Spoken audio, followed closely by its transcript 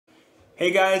Hey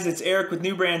guys, it's Eric with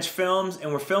New Branch Films,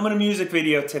 and we're filming a music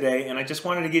video today, and I just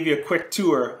wanted to give you a quick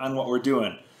tour on what we're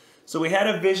doing. So we had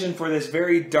a vision for this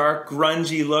very dark,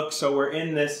 grungy look, so we're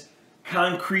in this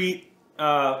concrete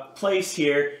place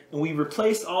here, and we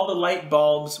replaced all the light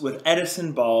bulbs with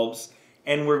Edison bulbs,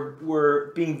 and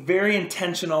we're being very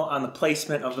intentional on the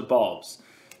placement of the bulbs.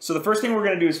 So the first thing we're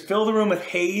going to do is fill the room with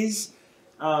haze.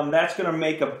 That's going to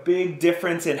make a big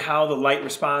difference in how the light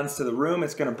responds to the room.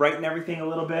 It's going to brighten everything a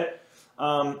little bit.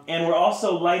 And we're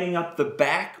also lighting up the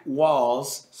back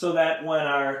walls so that when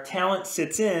our talent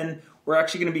sits in, we're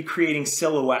actually going to be creating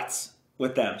silhouettes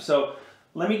with them. So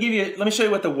let me show you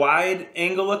what the wide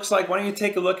angle looks like. Why don't you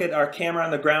take a look at our camera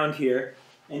on the ground here,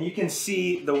 and you can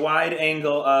see the wide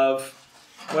angle of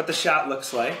what the shot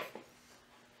looks like.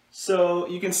 So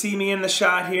you can see me in the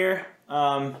shot here.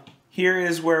 Here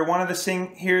is where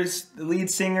here's the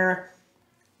lead singer.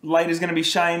 Light is going to be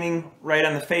shining right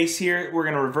on the face here. We're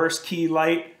going to reverse key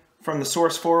light from the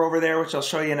Source 4 over there, which I'll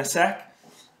show you in a sec.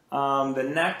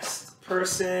 The next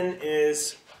person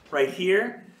is right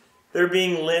here. They're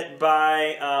being lit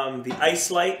by the ice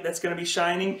light that's going to be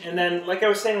shining. And then, like I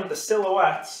was saying with the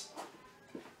silhouettes,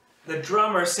 the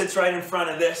drummer sits right in front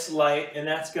of this light, and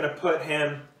that's going to put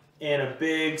him in a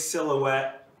big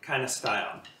silhouette kind of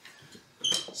style.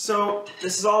 So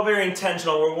this is all very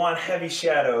intentional. We want heavy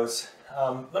shadows.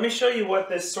 Let me show you what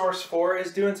this Source 4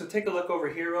 is doing, so take a look over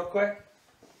here real quick.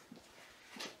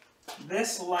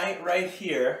 This light right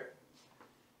here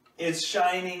is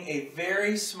shining a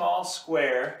very small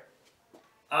square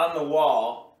on the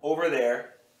wall over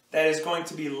there that is going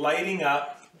to be lighting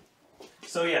up.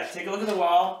 So yeah, take a look at the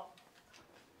wall,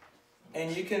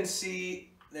 and you can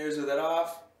see, there's that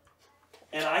off,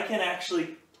 and I can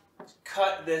actually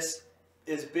cut this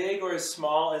as big or as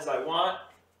small as I want.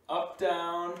 Up,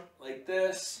 down, like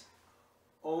this,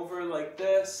 over like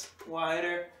this,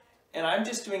 wider. And I'm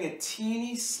just doing a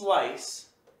teeny slice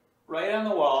right on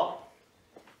the wall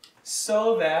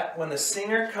so that when the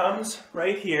singer comes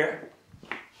right here,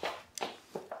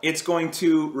 it's going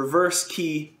to reverse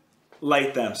key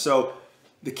light them. So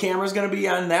the camera's going to be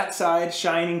on that side,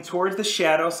 shining towards the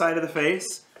shadow side of the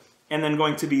face, and then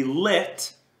going to be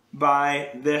lit by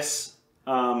this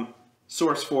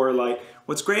Source 4 light.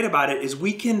 What's great about it is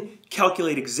we can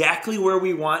calculate exactly where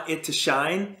we want it to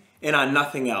shine and on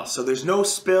nothing else. So there's no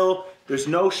spill, there's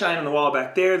no shine on the wall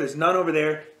back there, there's none over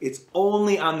there. It's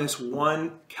only on this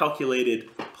one calculated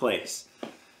place.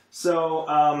 So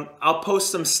I'll post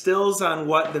some stills on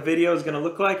what the video is going to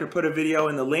look like, or put a video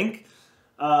in the link.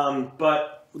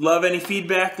 But love any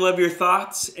feedback, love your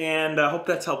thoughts, and hope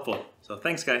that's helpful. So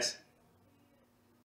thanks, guys.